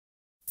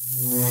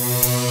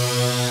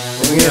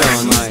Bring it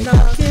on, Mike. He's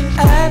knocking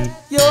at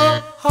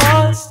your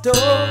heart's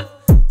door,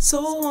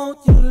 so won't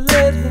you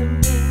let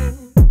him in?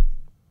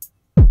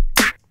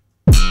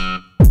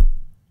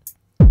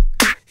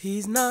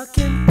 He's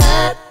knocking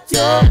at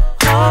your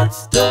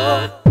heart's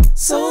door,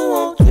 so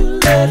won't you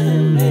let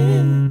him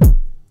in?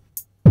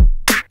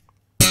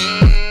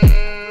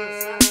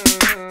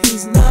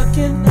 He's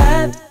knocking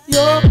at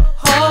your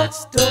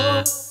heart's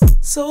door,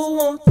 so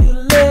won't you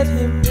let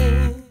him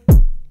in?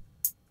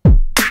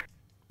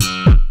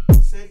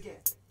 Say it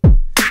again.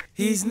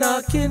 He's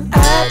knocking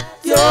at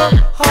your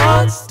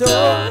heart's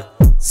door,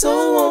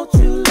 so won't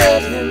you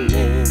let him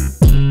in?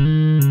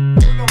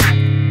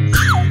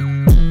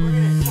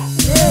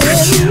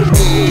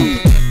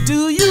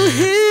 Do you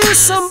hear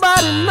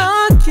somebody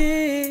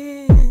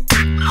knocking,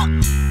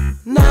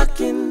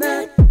 knocking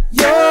at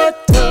your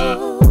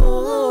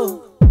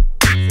door?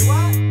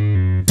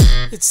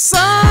 It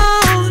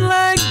sounds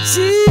like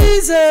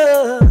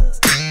Jesus,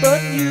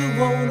 but you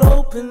won't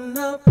open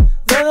up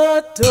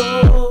the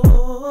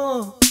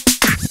door.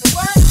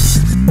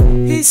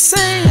 He's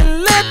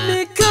saying, let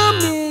me come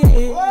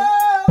in,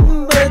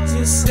 but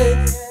you say,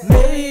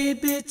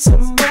 maybe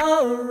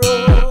tomorrow.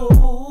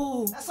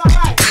 That's all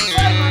right.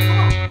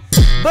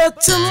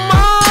 But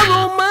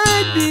tomorrow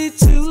might be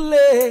too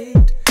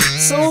late,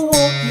 so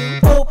won't you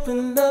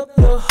open up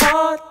your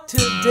heart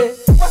today?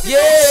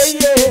 Yeah,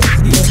 yeah.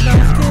 He's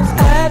knocking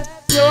at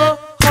your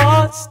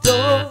heart's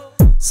door,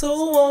 so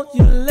won't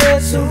you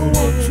let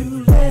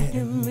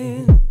him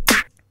in?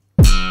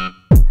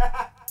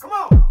 Come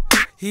on.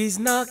 He's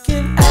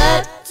knocking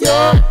at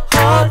your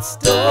heart's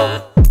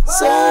door,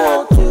 so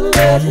won't you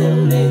let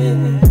him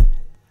in?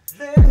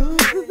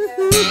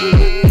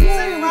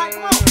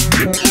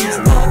 He's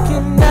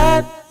knocking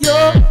at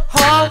your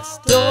heart's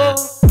door,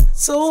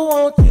 so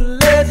won't you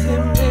let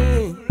him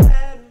in?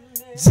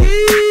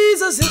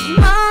 Jesus is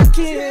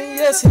knocking,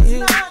 yes he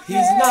is.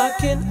 He's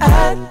knocking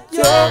at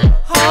your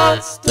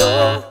heart's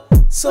door,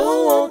 so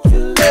won't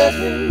you let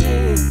him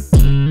in?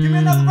 Give me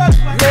another verse,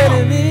 Mike. Let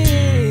him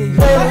in,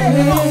 let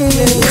him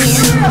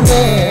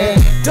in.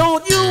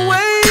 Don't you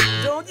wait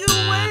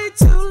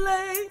too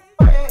late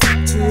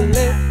to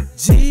let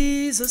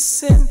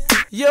Jesus in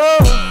your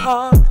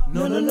heart.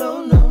 No, no,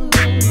 no, no,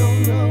 no, no,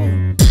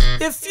 no.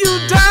 If you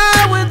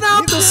die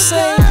without the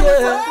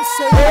Savior,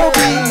 there'll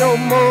be no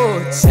more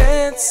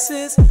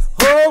chances.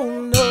 Oh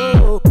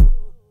no.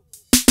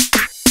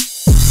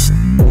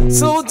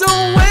 So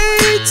don't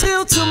wait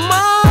till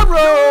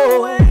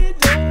tomorrow,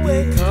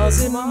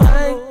 because it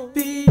might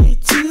be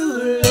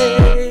too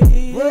late.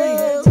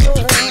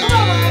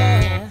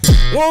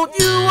 Won't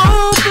you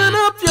open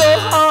up your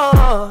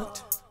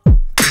heart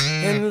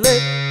and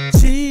let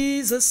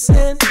Jesus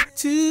in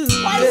today?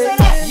 Yeah,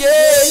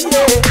 yeah.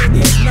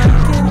 He's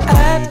knocking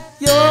at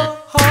your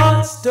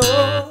heart's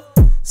door,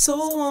 so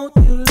won't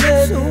you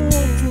let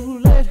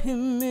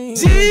him in?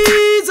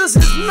 Jesus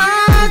is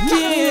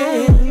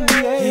knocking.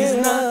 He's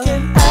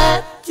knocking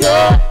at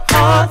your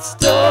heart's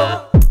door,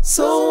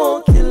 so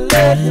won't you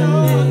let him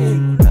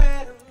in?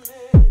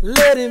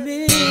 Let him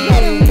in.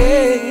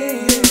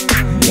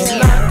 He's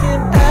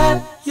knocking at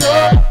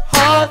your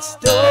heart's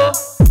door,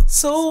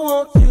 so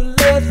won't you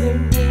let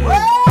him in?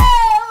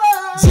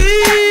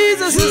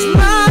 Jesus is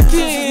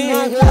knocking.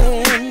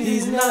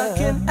 He's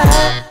knocking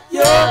at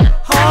your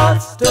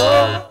heart's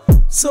door,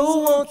 so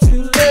won't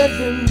you let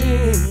him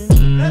in?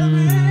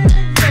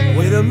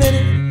 Wait a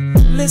minute,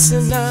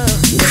 listen now.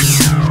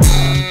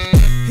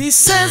 He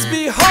says,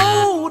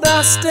 behold,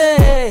 I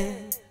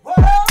stand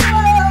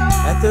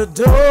at the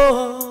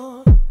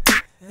door,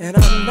 and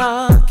I'm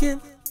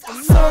knocking.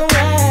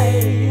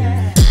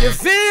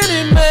 If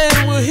any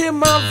man will hear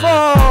my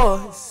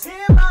voice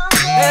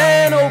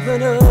and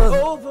open up,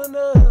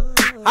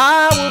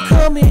 I will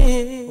come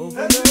in,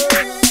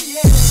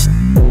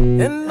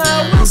 and I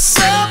will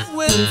sup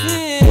with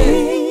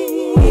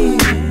him,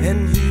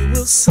 and he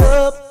will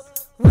sup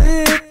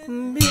with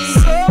me.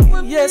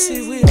 Yes,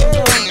 he will.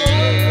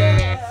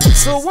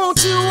 So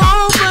won't you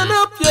open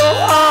up your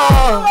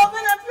heart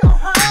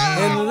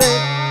and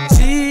let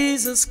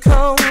Jesus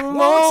come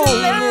on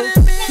in?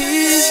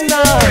 He's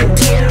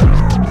knocking,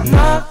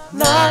 knock,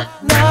 knock,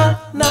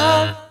 knock,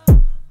 knock.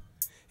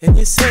 And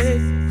you say,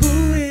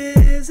 who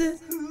is it?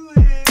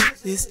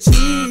 It's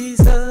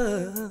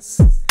Jesus.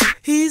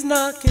 He's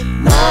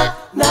knocking,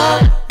 knock,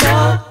 knock,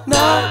 knock,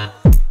 knock.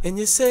 And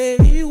you say,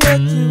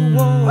 what you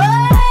want?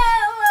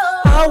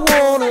 I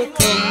wanna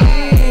come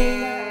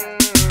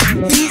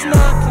in. He's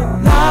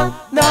knocking,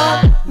 knock,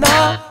 knock,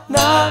 knock,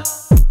 knock.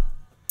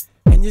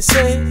 And you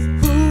say,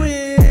 who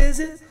is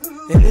it?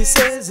 And he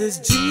says, it's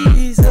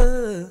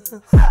Jesus.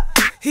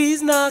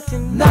 He's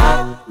knocking,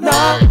 knock,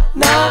 knock,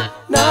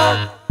 knock,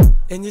 knock.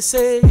 And you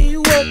say,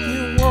 what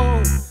you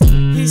want?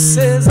 He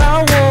says,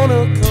 I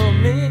wanna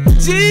come in.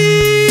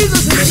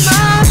 Jesus is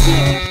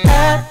knocking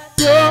at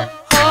your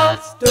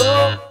heart's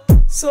door,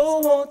 so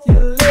won't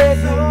you let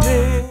him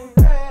in?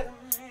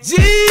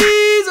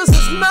 Jesus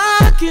is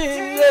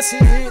knocking, yes he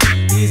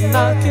is. He's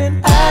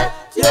knocking at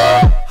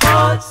your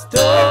heart's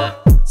door,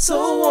 so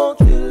won't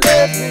you let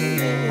letting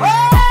me,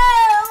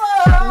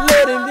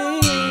 letting me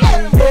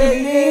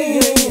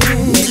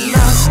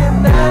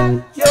knocking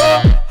at your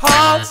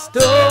heart's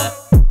door.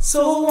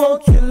 So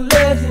won't you let